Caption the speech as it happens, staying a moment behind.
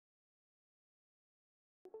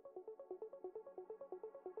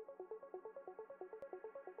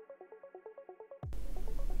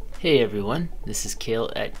Hey everyone, this is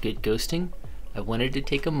Cale at GoodGhosting. I wanted to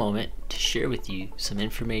take a moment to share with you some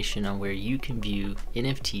information on where you can view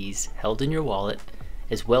NFTs held in your wallet,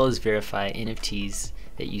 as well as verify NFTs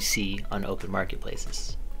that you see on open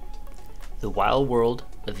marketplaces. The wild world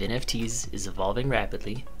of NFTs is evolving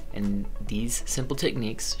rapidly, and these simple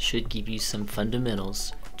techniques should give you some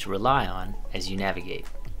fundamentals to rely on as you navigate.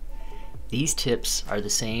 These tips are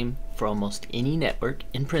the same for almost any network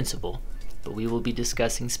in principle, but we will be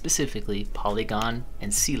discussing specifically Polygon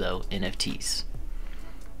and Celo NFTs.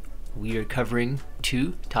 We are covering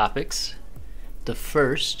two topics. The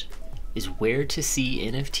first is where to see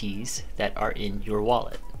NFTs that are in your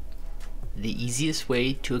wallet. The easiest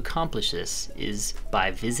way to accomplish this is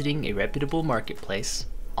by visiting a reputable marketplace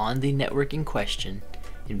on the network in question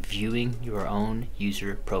and viewing your own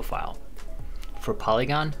user profile. For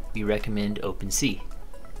Polygon, we recommend OpenSea.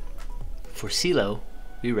 For Celo,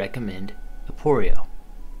 we recommend Aporio.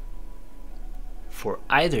 For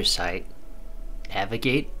either site,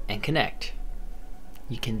 navigate and connect.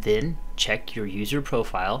 You can then check your user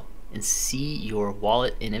profile and see your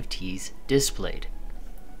wallet NFTs displayed.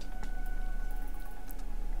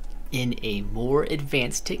 In a more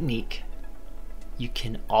advanced technique, you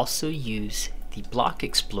can also use the block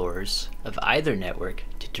explorers of either network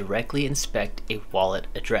to directly inspect a wallet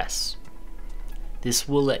address. This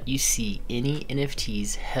will let you see any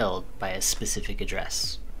NFTs held by a specific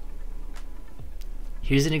address.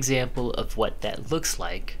 Here's an example of what that looks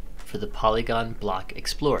like for the Polygon Block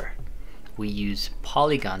Explorer. We use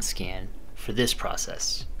Polygon Scan for this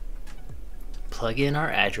process. Plug in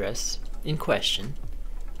our address in question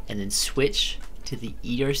and then switch to the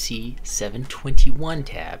ERC 721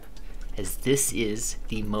 tab, as this is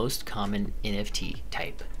the most common NFT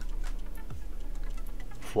type.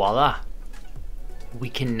 Voila! We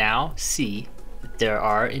can now see that there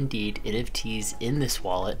are indeed NFTs in this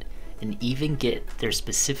wallet and even get their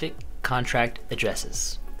specific contract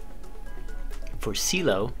addresses. For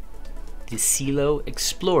Celo, the Celo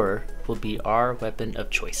Explorer will be our weapon of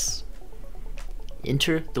choice.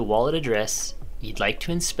 Enter the wallet address you'd like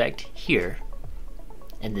to inspect here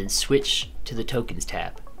and then switch to the Tokens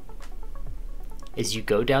tab. As you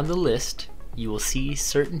go down the list, you will see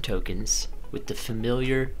certain tokens with the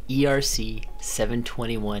familiar ERC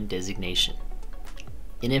 721 designation.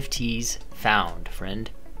 NFTs found,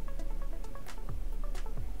 friend.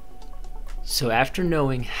 So after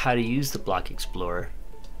knowing how to use the Block Explorer,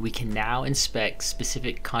 we can now inspect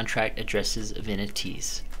specific contract addresses of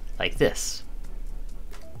NFTs, like this.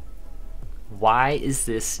 Why is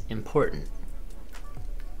this important?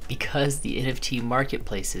 Because the NFT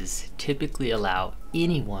marketplaces typically allow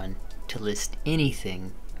anyone to list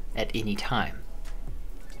anything at any time.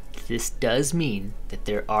 This does mean that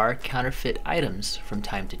there are counterfeit items from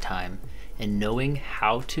time to time, and knowing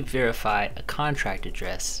how to verify a contract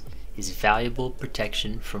address is valuable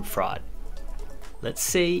protection from fraud. Let's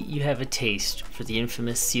say you have a taste for the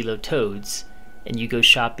infamous Celo toads and you go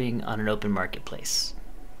shopping on an open marketplace.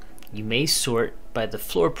 You may sort by the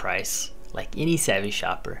floor price like any savvy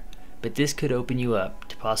shopper, but this could open you up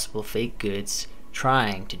to possible fake goods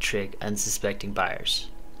trying to trick unsuspecting buyers.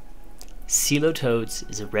 Celo Toads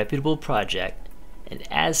is a reputable project, and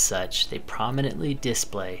as such, they prominently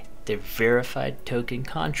display their verified token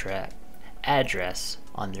contract address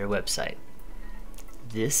on their website.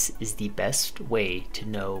 This is the best way to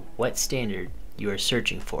know what standard you are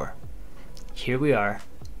searching for. Here we are,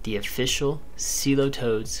 the official Celo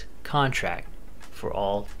Toads contract for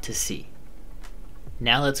all to see.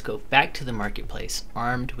 Now let's go back to the marketplace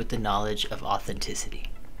armed with the knowledge of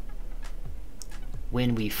authenticity.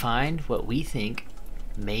 When we find what we think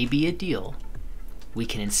may be a deal, we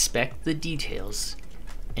can inspect the details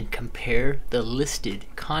and compare the listed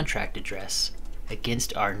contract address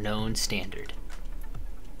against our known standard.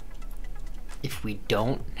 If we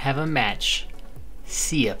don't have a match,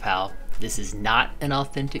 see ya, pal. This is not an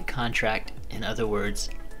authentic contract, in other words,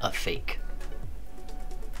 a fake.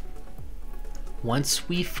 Once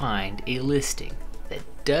we find a listing that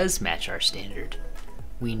does match our standard,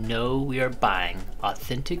 we know we are buying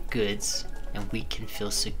authentic goods and we can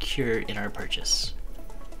feel secure in our purchase.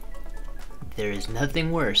 There is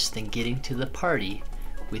nothing worse than getting to the party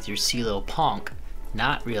with your Celo Ponk,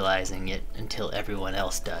 not realizing it until everyone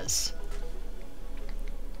else does.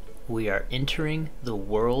 We are entering the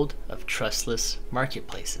world of trustless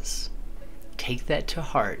marketplaces. Take that to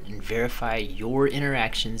heart and verify your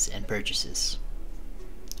interactions and purchases.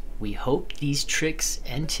 We hope these tricks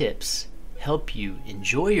and tips help you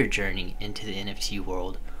enjoy your journey into the NFT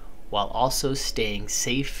world while also staying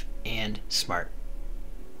safe and smart.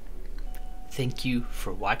 Thank you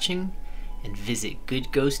for watching, and visit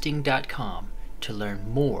GoodGhosting.com to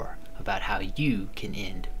learn more about how you can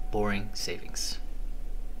end boring savings.